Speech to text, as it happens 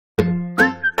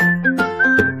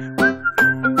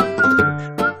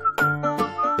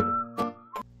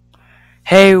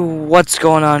Hey, what's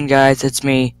going on, guys? It's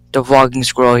me, the Vlogging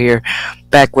Squirrel here,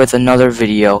 back with another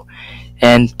video.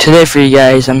 And today for you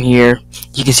guys, I'm here.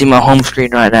 You can see my home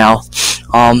screen right now.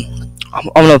 I'm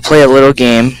gonna play a little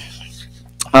game.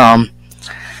 Some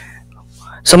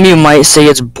of you might say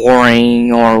it's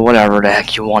boring or whatever the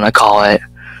heck you want to call it,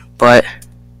 but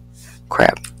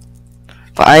crap.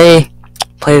 But I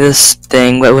play this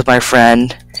thing with my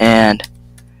friend, and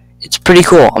it's pretty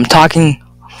cool. I'm talking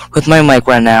with my mic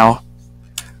right now.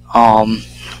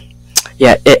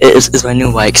 Yeah, it's my new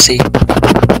mic, see?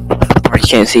 Or you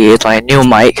can't see, it's my new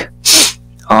mic.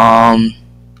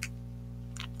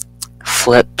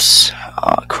 Flips.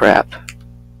 Oh, crap.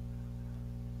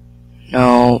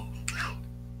 No.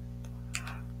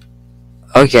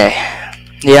 Okay.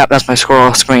 Yep, that's my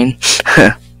scroll screen.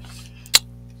 There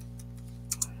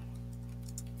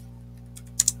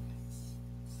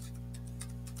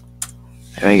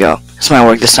we go. This might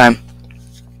work this time.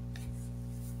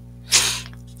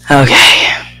 Okay.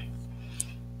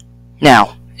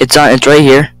 Now, it's right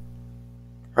here.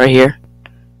 Right here.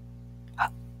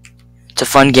 It's a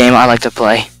fun game I like to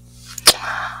play.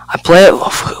 I play it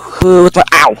with my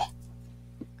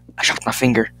I shot my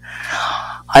finger.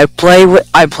 I play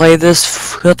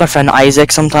this with my friend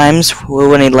Isaac sometimes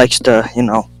when he likes to,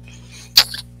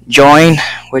 join,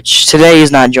 which today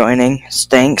he's not joining.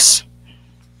 Stinks.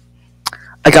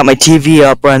 I got my TV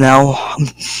up right now. I'm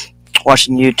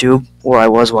watching YouTube, or I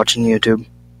was watching YouTube.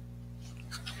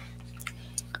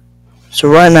 So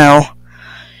right now,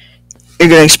 you're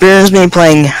gonna experience me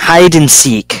playing hide and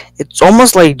seek. It's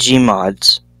almost like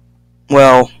Gmods.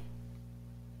 Well,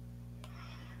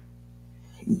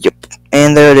 yep,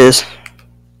 and there it is.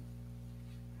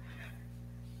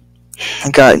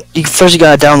 First you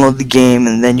gotta download the game,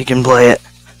 and then you can play it.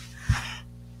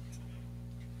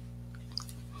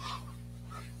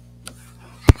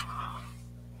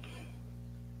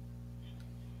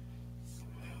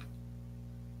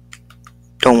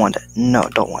 Don't want it. No,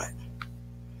 don't want it.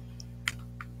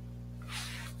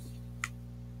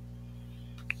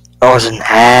 Oh, it's an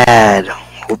ad.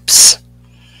 Whoops.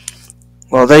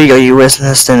 Well, there you go. You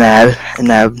witnessed an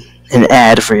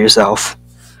ad for yourself.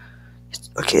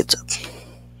 Okay, it's up.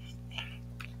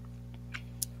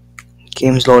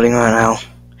 Game's loading right now.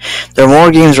 There are more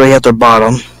games right at the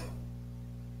bottom.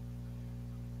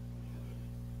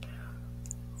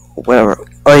 Whatever.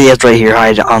 Oh yeah, it's right here.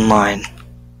 Hide online.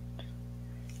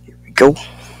 Here we go.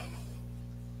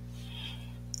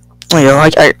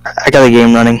 I got a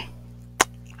game running.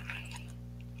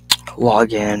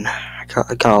 Log in. I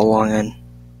gotta log in.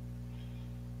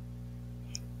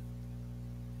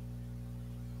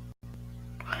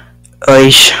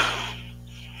 Aish.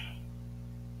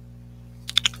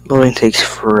 Loading takes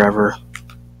forever.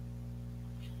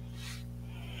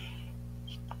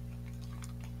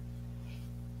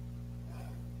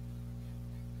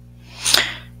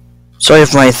 Sorry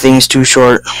if my thing's too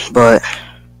short, but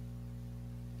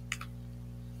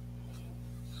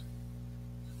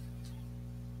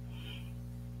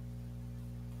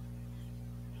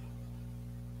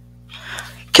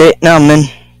okay, now I'm in.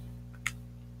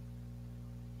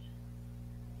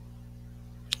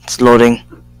 It's loading.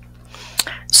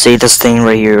 See this thing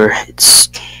right here. It's,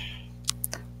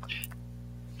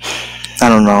 I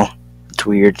don't know. It's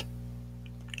weird.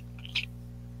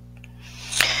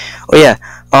 Oh yeah.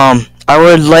 I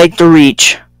would like to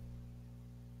reach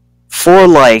 4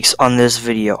 likes on this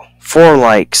video. 4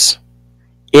 likes.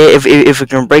 If we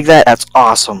can break that, that's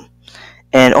awesome.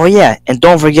 And oh yeah, and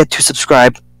don't forget to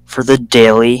subscribe for the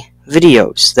daily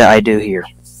videos that I do here.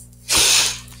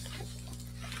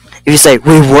 If you say,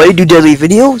 wait, what, you do daily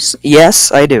videos?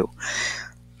 Yes, I do.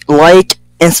 Like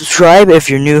and subscribe if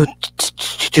you're new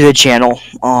to the channel.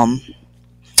 To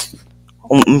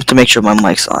make sure my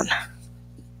mic's on.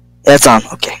 That's on,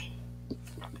 okay.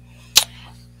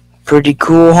 Pretty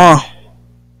cool, huh?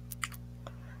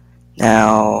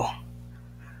 Now,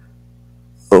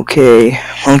 okay,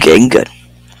 good.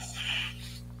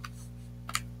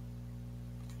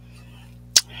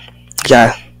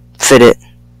 Gotta fit it.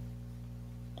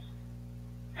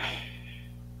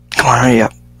 Come on, hurry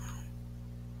up.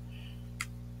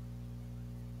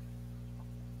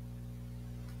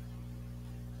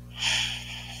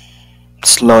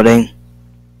 It's loading.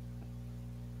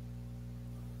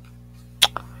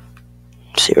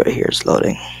 See right here, it's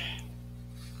loading.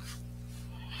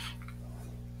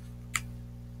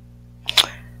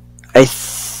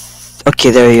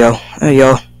 Okay, there you go. There you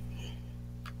go.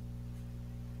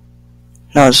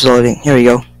 Now it's loading. Here we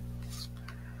go.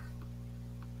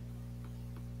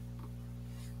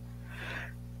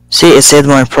 See, it saved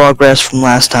my progress from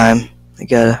last time. I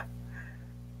gotta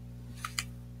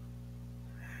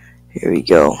Here we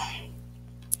go.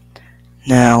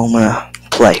 Now I'm gonna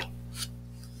play.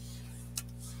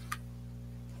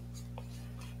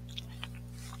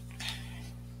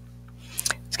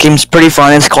 This game's pretty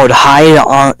fun. It's called Hide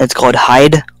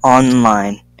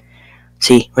Online.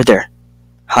 See, right there.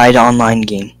 Hide Online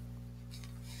game.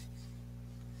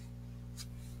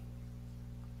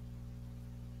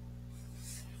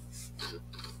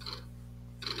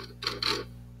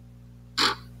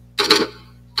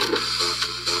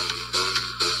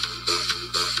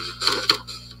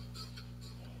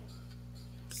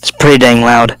 It's pretty dang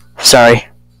loud. Sorry.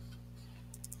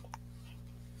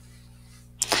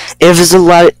 If it's a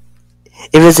little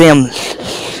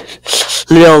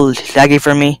laggy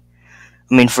for me,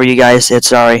 I mean for you guys, it's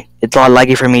sorry. It's a lot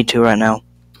laggy for me too right now.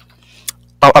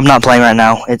 Oh, I'm not playing right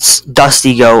now. It's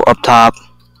Dusty Go up top.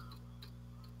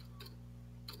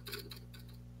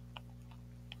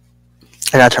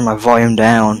 I gotta turn my volume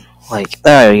down. Like,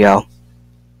 there you go.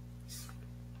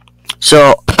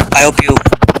 So, I hope you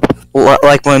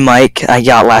like my mic I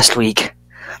got last week.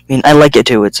 I mean, I like it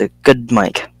too. It's a good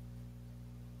mic.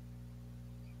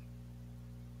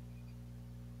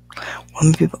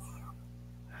 People.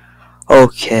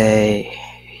 Okay.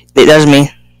 There's me.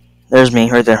 There's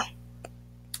me right there.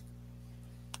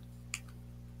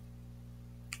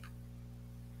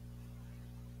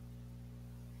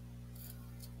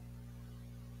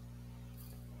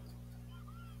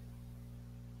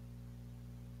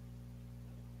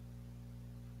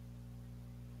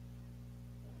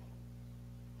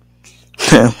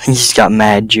 He just got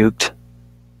mad juked.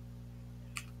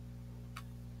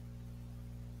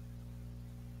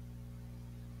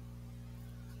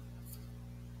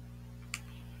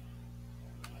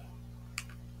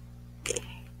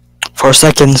 Four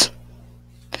seconds.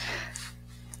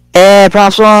 Eh,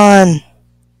 props one.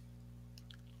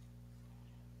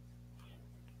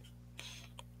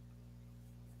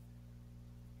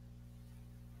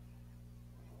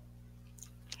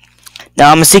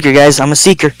 Now I'm a seeker, guys. I'm a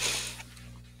seeker.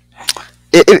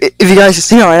 If you guys can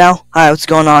see me right now, hi, what's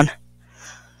going on?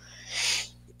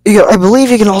 I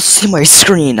believe you can also see my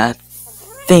screen. I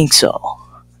think so.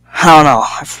 I don't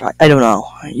know. I don't know.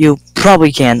 You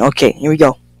probably can. Okay, here we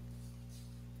go.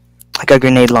 I got a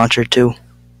grenade launcher too.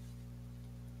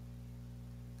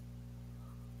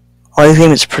 Oh, this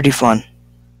game is pretty fun.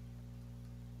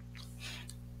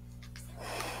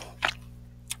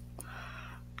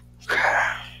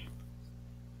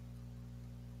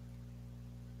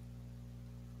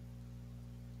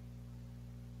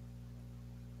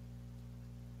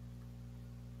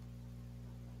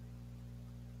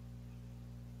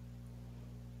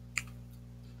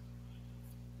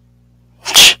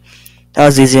 That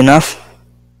was easy enough.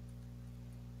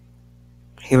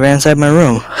 He ran inside my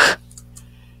room.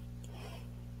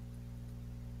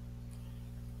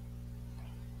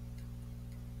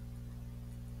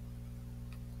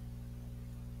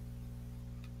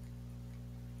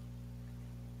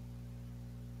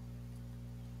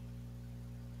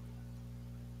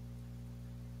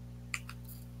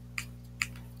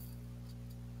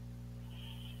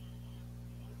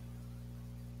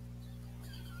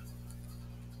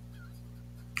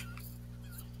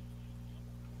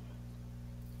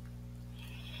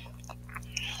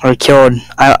 Or killed.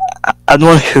 I'm the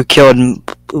one who killed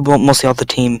mostly all the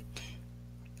team.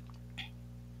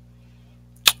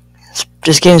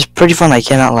 This game is pretty fun, I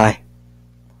cannot lie.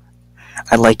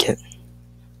 I like it.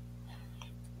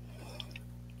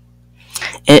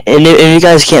 And if you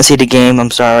guys can't see the game,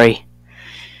 I'm sorry.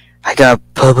 I gotta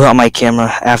put out my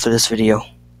camera after this video.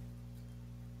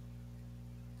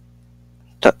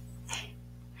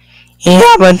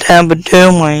 Yeah, but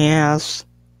do my ass.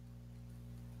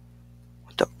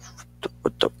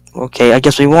 What the? Okay, I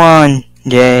guess we won.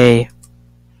 Yay.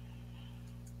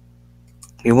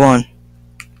 We won.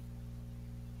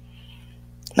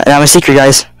 I'm a seeker,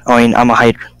 guys. I mean, I'm a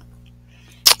hider.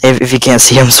 If you can't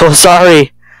see, I'm so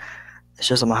sorry. It's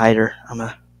just I'm a hider. I'm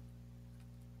a...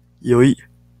 Yoy.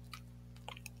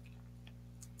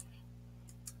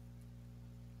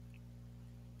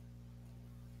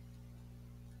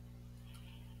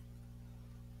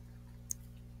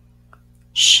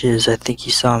 Shiz, I think he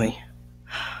saw me.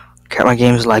 Crap, my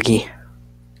game's laggy.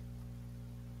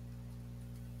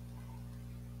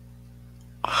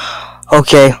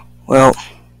 Okay, well...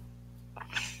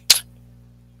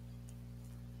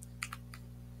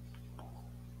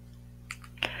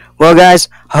 Well, guys,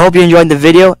 I hope you enjoyed the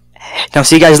video, and I'll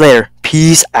see you guys later.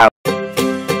 Peace out.